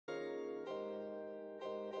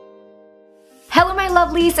Hello my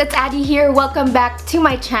lovelies, it's Addie here. Welcome back to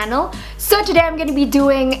my channel. So today I'm gonna be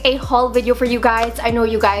doing a haul video for you guys. I know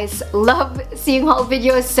you guys love seeing haul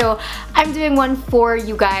videos, so I'm doing one for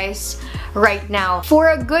you guys right now.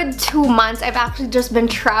 For a good 2 months, I've actually just been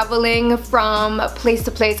traveling from place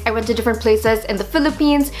to place. I went to different places in the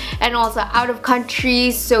Philippines and also out of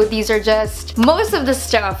country. So these are just most of the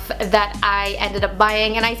stuff that I ended up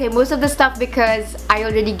buying. And I say most of the stuff because I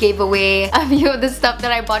already gave away a few of the stuff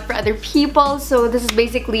that I bought for other people. So this is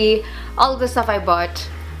basically all of the stuff I bought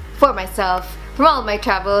for myself from all of my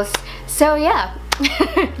travels. So yeah.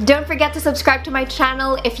 Don't forget to subscribe to my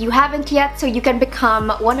channel if you haven't yet so you can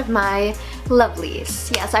become one of my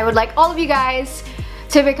lovelies. Yes, I would like all of you guys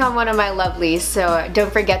to become one of my lovelies, so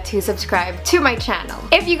don't forget to subscribe to my channel.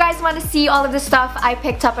 If you guys want to see all of the stuff I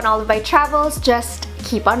picked up on all of my travels, just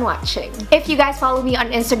keep on watching. If you guys follow me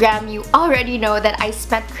on Instagram, you already know that I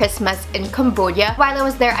spent Christmas in Cambodia. While I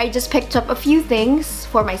was there, I just picked up a few things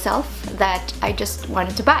for myself that I just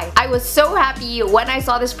wanted to buy. I was so happy when I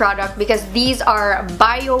saw this product because these are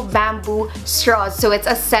bio bamboo straws. So it's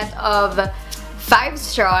a set of 5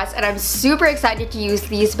 straws and I'm super excited to use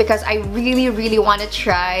these because I really want to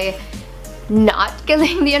try not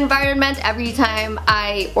killing the environment every time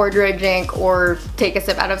I order a drink or take a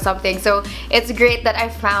sip out of something. So it's great that I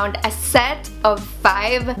found a set of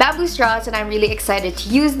 5 bamboo straws and I'm really excited to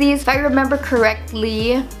use these. If I remember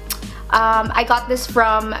correctly, I got this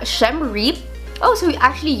from Shem Reap. Oh, so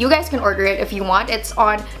actually you guys can order it if you want. It's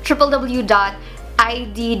on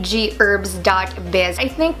www.idgherbs.biz. I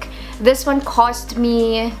think this one cost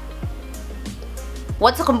me,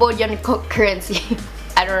 what's a Cambodian currency?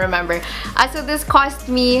 I don't remember. So this cost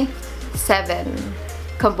me 7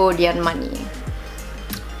 Cambodian money.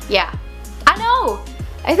 Yeah. I know!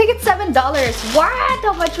 I think it's $7. What?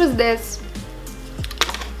 How much was this?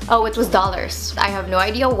 Oh, it was dollars. I have no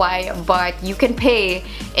idea why, but you can pay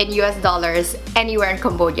in US dollars anywhere in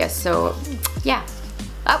Cambodia. So, yeah.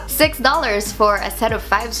 Oh, $6 for a set of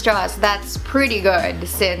 5 straws. That's pretty good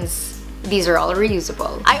since these are all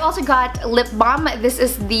reusable. I also got lip balm. This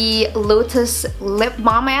is the Lotus lip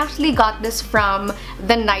balm. I actually got this from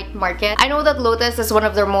the night market. I know that Lotus is one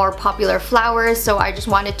of their more popular flowers, so I just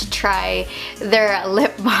wanted to try their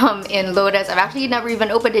lip balm in Lotus. I've actually never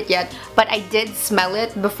even opened it yet, but I did smell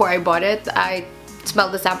it before I bought it. I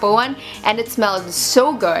smelled the sample one and it smelled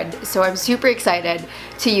so good, so I'm super excited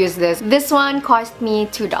to use this. This one cost me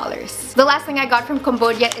 $2. The last thing I got from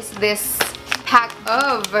Cambodia is this pack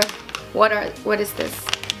of what is this?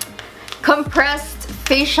 Compressed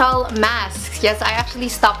facial masks. Yes, I actually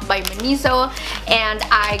stopped by Miniso and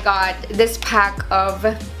I got this pack of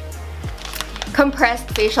compressed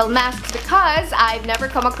facial masks because I've never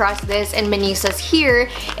come across this in Minisos here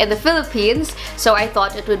in the Philippines, so I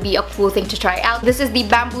thought it would be a cool thing to try out. This is the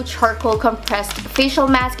bamboo charcoal compressed facial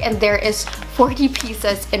mask and there is 40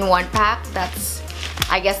 pieces in one pack.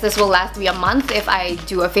 I guess this will last me a month if I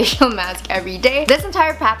do a facial mask every day. This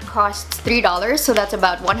entire pack costs $3, so that's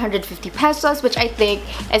about 150 pesos, which I think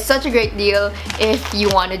is such a great deal if you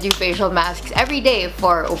want to do facial masks every day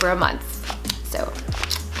for over a month. So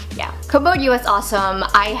yeah, Cambodia was awesome.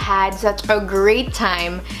 I had such a great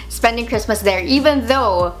time spending Christmas there, even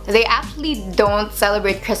though they actually don't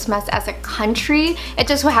celebrate Christmas as a country. It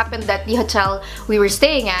just so happened that the hotel we were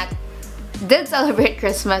staying at did celebrate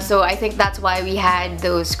Christmas, so I think that's why we had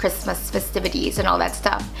those Christmas festivities and all that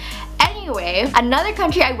stuff. Anyway, another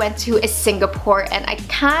country I went to is Singapore and I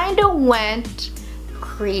kind of went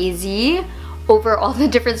crazy over all the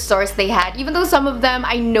different stores they had. Even though some of them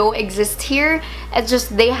I know exist here, it's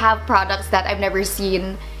just they have products that I've never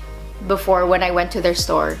seen before when I went to their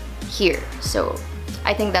store here. So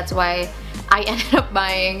I think that's why I ended up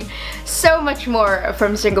buying so much more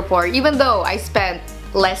from Singapore. Even though I spent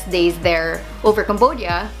less days there over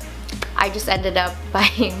Cambodia, I just ended up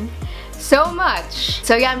buying so much.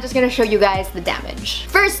 So yeah, I'm just gonna show you guys the damage.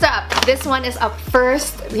 First up, this one is up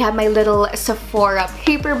first. We have my little Sephora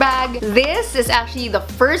paper bag. This is actually the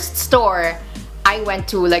first store I went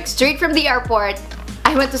to, like straight from the airport.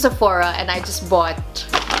 I went to Sephora and I just bought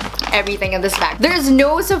everything in this bag. There's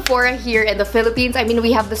no Sephora here in the Philippines. I mean,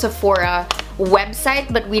 we have the Sephora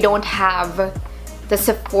website, but we don't have the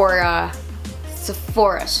Sephora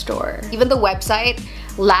store. Even the website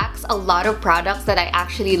lacks a lot of products that I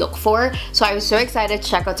actually look for, so I was so excited to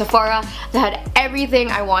check out Sephora. They had everything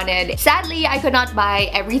I wanted. Sadly, I could not buy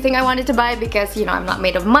everything I wanted to buy because, you know, I'm not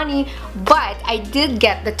made of money, but I did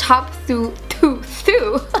get the top two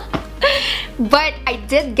But I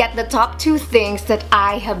did get the top 2 things that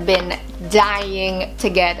I have been dying to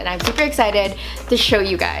get, and I'm super excited to show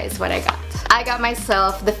you guys what I got. I got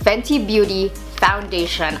myself the Fenty Beauty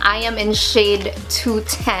foundation. I am in shade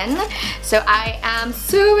 210, so I am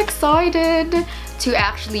so excited to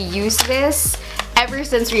actually use this. Ever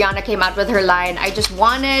since Rihanna came out with her line, I just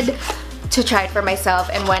wanted to try it for myself,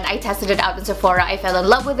 and when I tested it out in Sephora, I fell in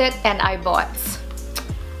love with it and I bought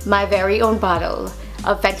my very own bottle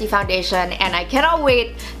of Fenty foundation, and I cannot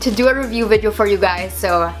wait to do a review video for you guys,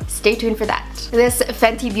 so stay tuned for that. This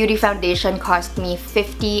Fenty Beauty foundation cost me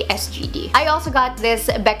 50 SGD. I also got this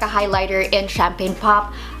Becca highlighter in Champagne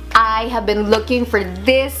Pop. I have been looking for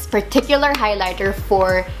this particular highlighter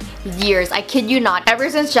for years. I kid you not. Ever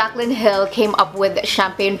since Jaclyn Hill came up with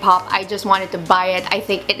Champagne Pop, I just wanted to buy it. I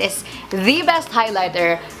think it is the best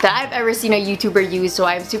highlighter that I've ever seen a YouTuber use, so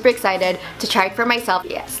I'm super excited to try it for myself.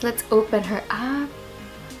 Yes, let's open her up.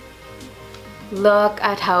 Look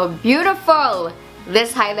at how beautiful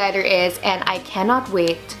this highlighter is, and I cannot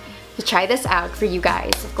wait to try this out for you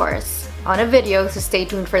guys, of course, on a video, so stay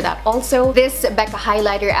tuned for that. Also, this Becca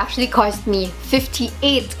highlighter actually cost me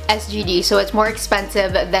 58 SGD, so it's more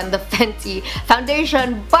expensive than the Fenty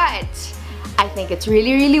foundation, but I think it's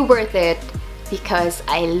really worth it because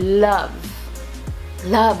I love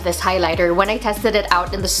this highlighter. When I tested it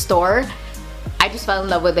out in the store, I just fell in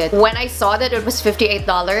love with it. When I saw that it was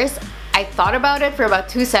 $58, I thought about it for about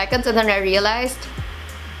 2 seconds, and then I realized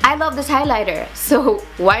I love this highlighter, so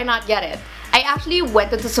why not get it? I actually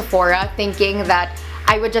went into Sephora thinking that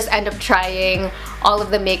I would just end up trying all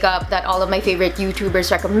of the makeup that all of my favorite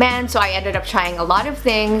YouTubers recommend, so I ended up trying a lot of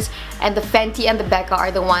things, and the Fenty and the Becca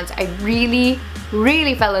are the ones I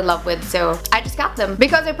really fell in love with, so I just got them.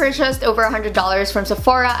 Because I purchased over $100 from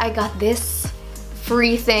Sephora, I got this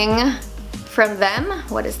free thing from them.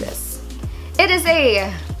 What is this? It is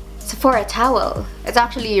a Sephora towel. It's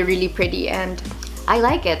actually really pretty and I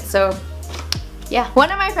like it, so yeah.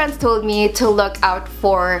 One of my friends told me to look out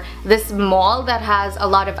for this mall that has a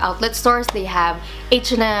lot of outlet stores. They have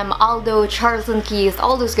H&M, Aldo, Charles & Keith,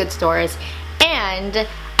 all those good stores. And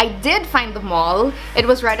I did find the mall. It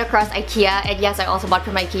was right across IKEA, and yes, I also bought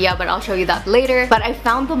from IKEA, but I'll show you that later. But I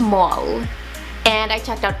found the mall, and I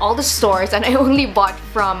checked out all the stores, and I only bought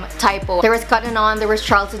from Typo. There was Cotton On, there was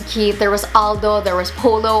Charles & Keith, there was Aldo, there was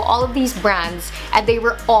Polo, all of these brands, and they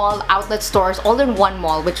were all outlet stores all in one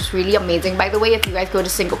mall, which is really amazing. By the way, if you guys go to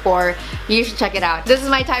Singapore, you should check it out. This is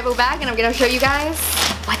my Typo bag, and I'm gonna show you guys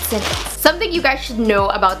what's in it. Something you guys should know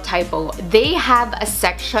about Typo, they have a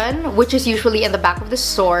section, which is usually in the back of the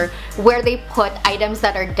store, where they put items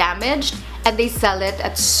that are damaged and they sell it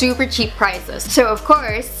at super cheap prices. So of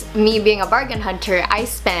course, me being a bargain hunter, I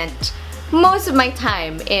spent most of my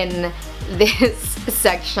time in this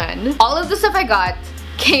section. All of the stuff I got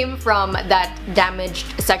came from that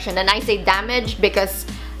damaged section, and I say damaged because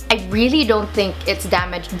I really don't think it's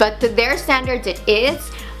damaged, but to their standards it is,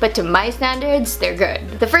 but to my standards, they're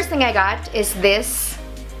good. The first thing I got is this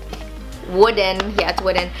wooden, yeah, it's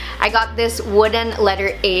wooden. I got this wooden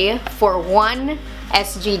letter A for 1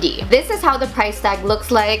 SGD. This is how the price tag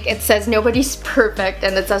looks like. It says nobody's perfect,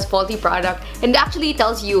 and it says faulty product, and it actually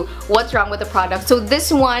tells you what's wrong with the product. So this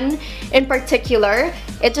one in particular,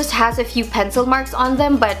 it just has a few pencil marks on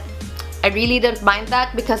them, but I really didn't mind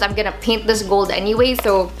that because I'm gonna paint this gold anyway,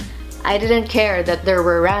 so I didn't care that there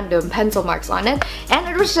were random pencil marks on it, and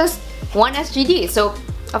it was just 1 SGD, so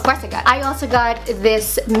of course I got it. I also got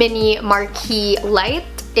this mini marquee light.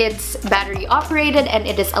 It's battery operated, and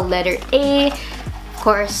it is a letter A. Of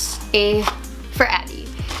course, A for Addie.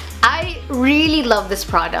 I really love this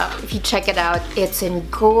product. If you check it out, it's in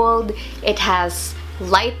gold, it has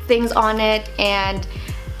light things on it, and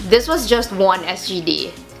this was just 1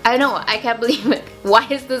 SGD. I know, I can't believe it. Why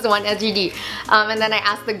is this 1 SGD? And then I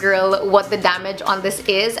asked the girl what the damage on this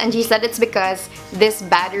is, and she said it's because this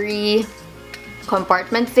battery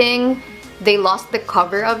compartment thing, they lost the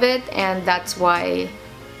cover of it, and that's why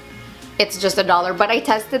it's just $1. But I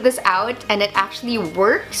tested this out and it actually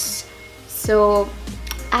works, so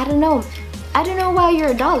I don't know why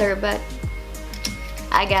you're $1, but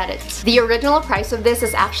I got it. The original price of this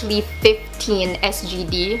is actually 15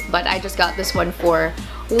 SGD, but I just got this one for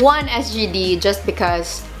 1 SGD just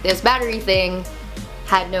because this battery thing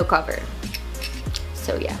had no cover.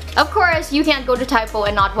 So yeah. Of course, you can't go to Typo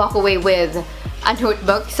and not walk away with a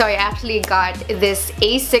notebook, so I actually got this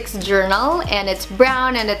A6 journal, and it's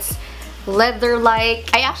brown and it's leather-like.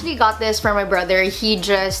 I actually got this for my brother. He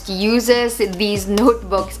just uses these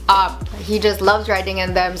notebooks up. He just loves writing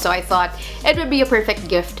in them, so I thought it would be a perfect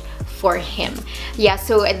gift for him. Yeah,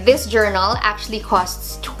 so this journal actually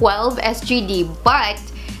costs 12 SGD, but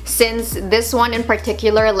since this one in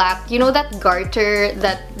particular lacked, you know, that garter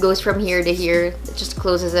that goes from here to here, it just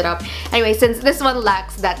closes it up. Anyway, since this one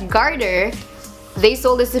lacks that garter, they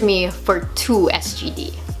sold this to me for 2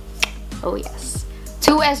 SGD. Oh yes,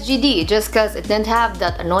 2 SGD, just because it didn't have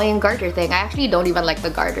that annoying garter thing. I actually don't even like the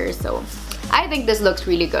garter, so I think this looks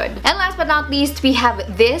really good. And last but not least, we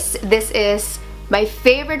have this. This is my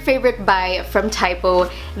favorite buy from Typo.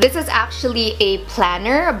 This is actually a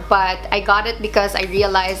planner, but I got it because I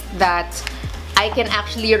realized that I can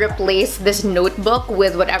actually replace this notebook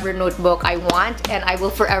with whatever notebook I want, and I will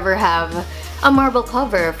forever have a marble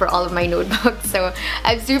cover for all of my notebooks. So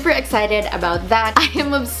I'm super excited about that. I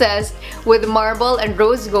am obsessed with marble and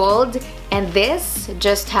rose gold, and this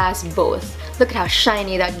just has both. Look at how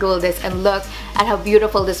shiny that gold is, and look at how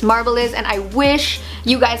beautiful this marble is, and I wish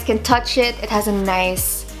you guys can touch it. It has a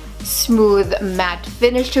nice smooth matte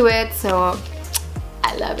finish to it, so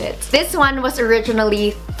I love it. This one was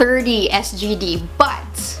originally 30 SGD,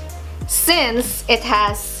 but since it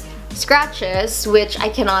has scratches, which I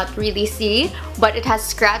cannot really see, but it has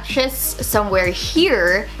scratches somewhere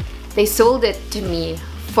here, they sold it to me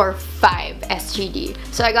for 5 SGD.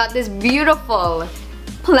 So I got this beautiful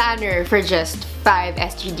planner for just 5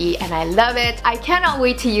 SGD, and I love it. I cannot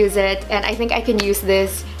wait to use it, and I think I can use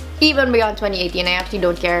this even beyond 2018. I actually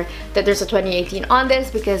don't care that there's a 2018 on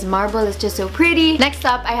this because marble is just so pretty. Next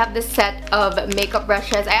up, I have this set of makeup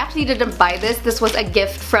brushes. I actually didn't buy this. This was a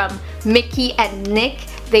gift from Mickey and Nick.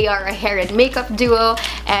 They are a hair and makeup duo,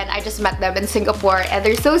 and I just met them in Singapore, and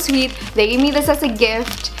they're so sweet. They gave me this as a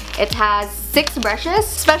gift. It has 6 brushes.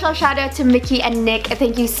 Special shout out to Mickey and Nick.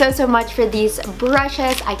 Thank you so much for these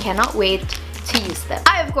brushes. I cannot wait to use them.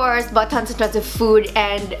 I of course bought tons and tons of food,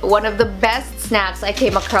 and one of the best snacks I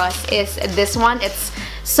came across is this one. It's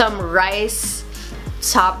some rice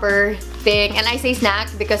topper thing, and I say snack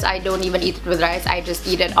because I don't even eat it with rice. I just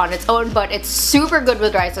eat it on its own, but it's super good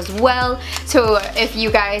with rice as well. So if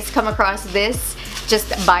you guys come across this,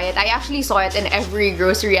 just buy it. I actually saw it in every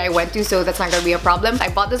grocery I went to, so that's not gonna be a problem. I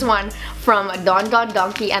bought this one from Don Don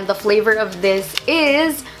Donkey, and the flavor of this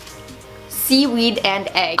is seaweed and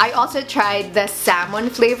egg. I also tried the salmon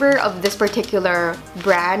flavor of this particular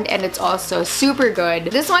brand, and it's also super good.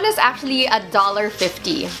 This one is actually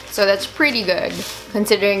 $1.50, so that's pretty good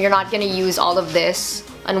considering you're not gonna use all of this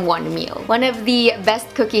on one meal. One of the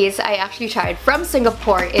best cookies I actually tried from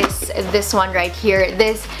Singapore is this one right here.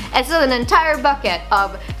 This is an entire bucket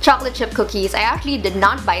of chocolate chip cookies. I actually did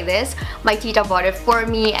not buy this. My tita bought it for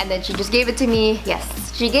me, and then she just gave it to me.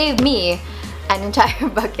 Yes, she gave me an entire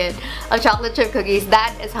bucket of chocolate chip cookies.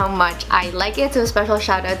 That is how much I like it. So special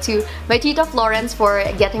shout out to my tita Florence for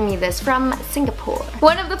getting me this from Singapore.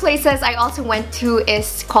 One of the places I also went to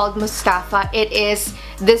is called Mustafa. It is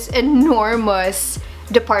this enormous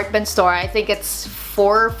department store. I think it's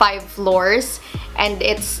 4 or 5 floors, and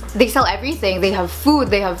they sell everything. They have food,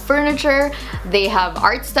 they have furniture, they have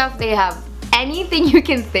art stuff, they have anything you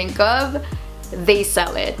can think of, they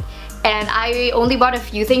sell it. And I only bought a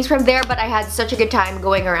few things from there, but I had such a good time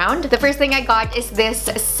going around. The first thing I got is this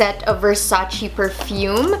set of Versace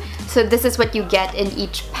perfume. So this is what you get in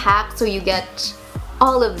each pack. So you get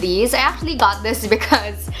all of these. I actually got this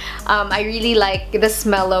because I really like the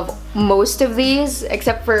smell of most of these,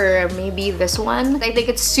 except for maybe this one. I think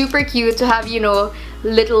it's super cute to have, you know,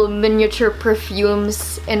 little miniature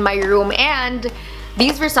perfumes in my room, and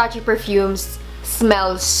these Versace perfumes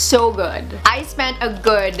smell so good. I spent a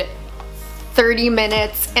good 30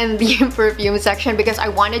 minutes in the perfume section because I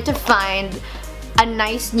wanted to find a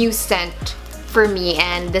nice new scent for me,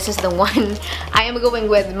 and this is the one I am going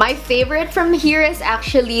with. My favorite from here is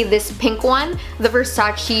actually this pink one, the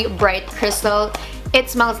Versace Bright Crystal. It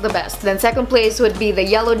smells the best. Then second place would be the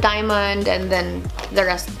Yellow Diamond, and then the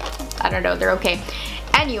rest, I don't know, they're okay.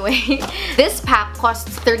 Anyway, this pack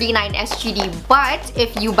costs 39 SGD, but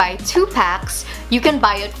if you buy 2 packs, you can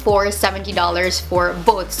buy it for $70 for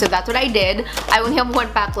both. So that's what I did. I only have 1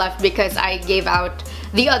 pack left because I gave out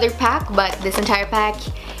the other pack, but this entire pack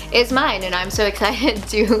is mine, and I'm so excited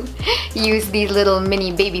to use these little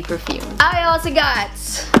mini baby perfumes. I also got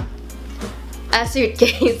a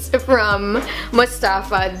suitcase from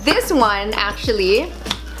Mustafa. This one, actually,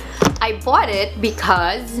 I bought it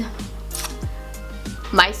because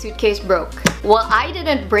my suitcase broke. Well, I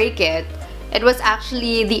didn't break it. It was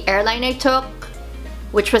actually the airline I took,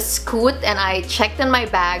 which was Scoot, and I checked in my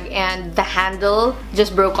bag and the handle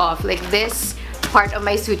just broke off. Like, this part of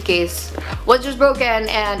my suitcase was just broken,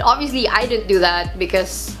 and obviously I didn't do that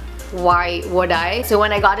because why would I? So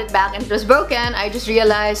when I got it back and it was broken, I just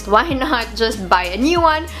realized why not just buy a new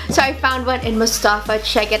one. So I found one in Mustafa.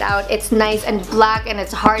 Check it out. It's nice and black, and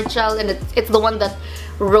it's hard shell, and it's the one that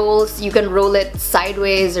rolls. You can roll it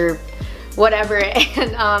sideways or whatever.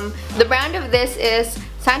 And the brand of this is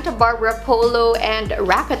Santa Barbara Polo and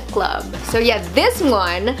Racket Club. So yeah, this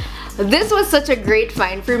was such a great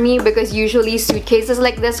find for me because usually suitcases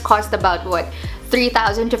like this cost about what,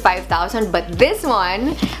 3,000 to 5,000, but this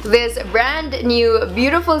one, this brand new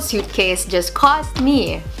beautiful suitcase just cost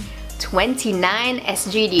me 29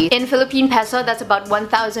 SGD. In Philippine peso, that's about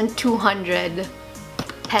 1,200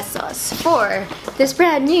 pesos for this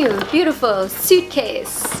brand new beautiful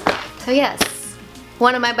suitcase. So yes,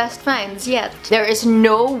 one of my best finds yet. There is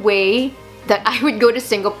no way that I would go to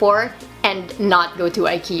Singapore and not go to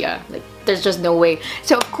IKEA. Like, there's just no way.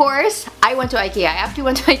 So of course, I went to IKEA. I actually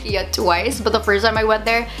went to IKEA twice, but the first time I went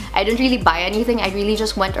there, I didn't really buy anything. I really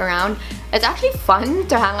just went around. It's actually fun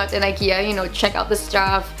to hang out in IKEA, you know, check out the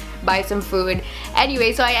stuff, buy some food.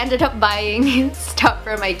 Anyway, so I ended up buying stuff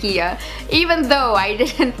from IKEA, even though I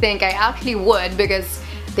didn't think I actually would because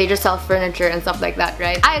they just sell furniture and stuff like that,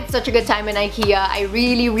 right? I had such a good time in IKEA. I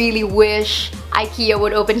really wish IKEA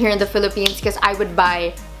would open here in the Philippines because I would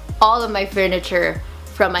buy all of my furniture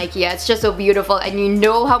from IKEA. It's just so beautiful, and you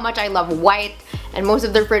know how much I love white, and most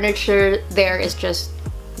of their furniture there is just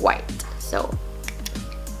white. So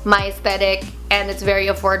my aesthetic, and it's very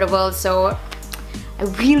affordable, so I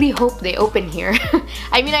really hope they open here.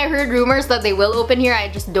 I mean, I heard rumors that they will open here. I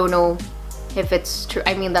just don't know if it's true.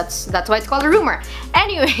 I mean, that's why it's called a rumor.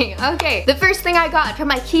 Anyway, okay. The first thing I got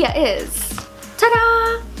from IKEA is,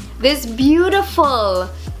 ta-da! This beautiful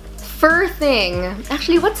fur thing.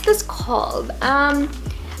 Actually, what's this called?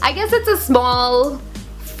 I guess it's a small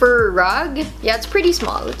fur rug. Yeah, it's pretty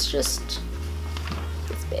small. It's just,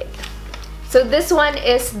 it's big. So this one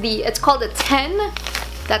is it's called a 10.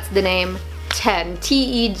 That's the name, 10.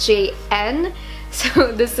 T-E-J-N.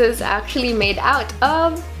 So this is actually made out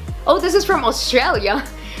of, oh, this is from Australia.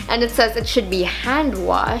 And it says it should be hand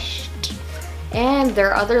washed. And there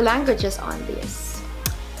are other languages on this.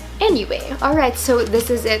 Anyway, alright, so this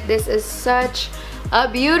is it. This is such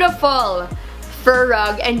a beautiful fur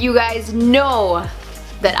rug, and you guys know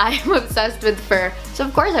that I am obsessed with fur, so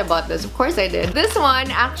of course I bought this. Of course I did. This one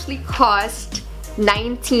actually cost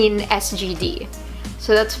 19 SGD,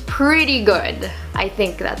 so that's pretty good. I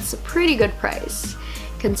think that's a pretty good price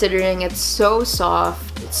considering it's so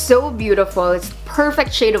soft, it's so beautiful, it's the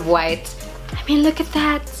perfect shade of white. I mean, look at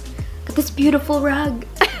that. Look at this beautiful rug.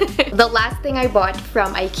 The last thing I bought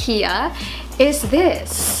from IKEA is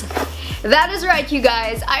this. That is right, you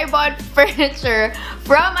guys. I bought furniture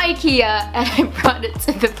from IKEA and I brought it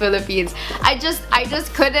to the Philippines. I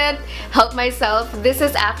just couldn't help myself. This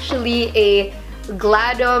is actually a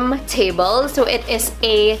Gladum table. So it is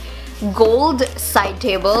a gold side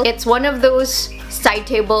table. It's one of those side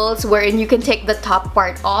tables wherein you can take the top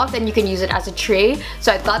part off and you can use it as a tray.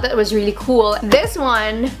 So I thought that was really cool. This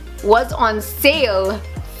one was on sale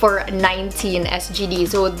for 19 SGD.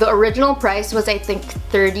 So the original price was, I think,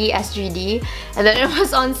 30 SGD, and then it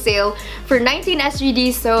was on sale for 19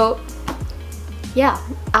 SGD. So yeah,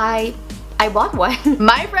 I bought one.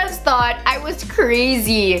 My friends thought I was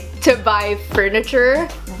crazy to buy furniture,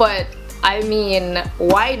 but I mean,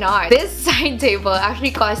 why not? This side table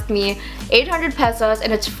actually cost me 800 pesos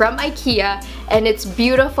and it's from IKEA and it's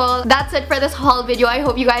beautiful. That's it for this haul video. I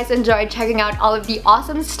hope you guys enjoyed checking out all of the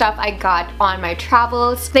awesome stuff I got on my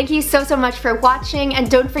travels. Thank you so much for watching, and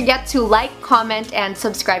don't forget to like, comment, and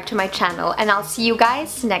subscribe to my channel, and I'll see you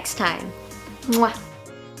guys next time. Mwah.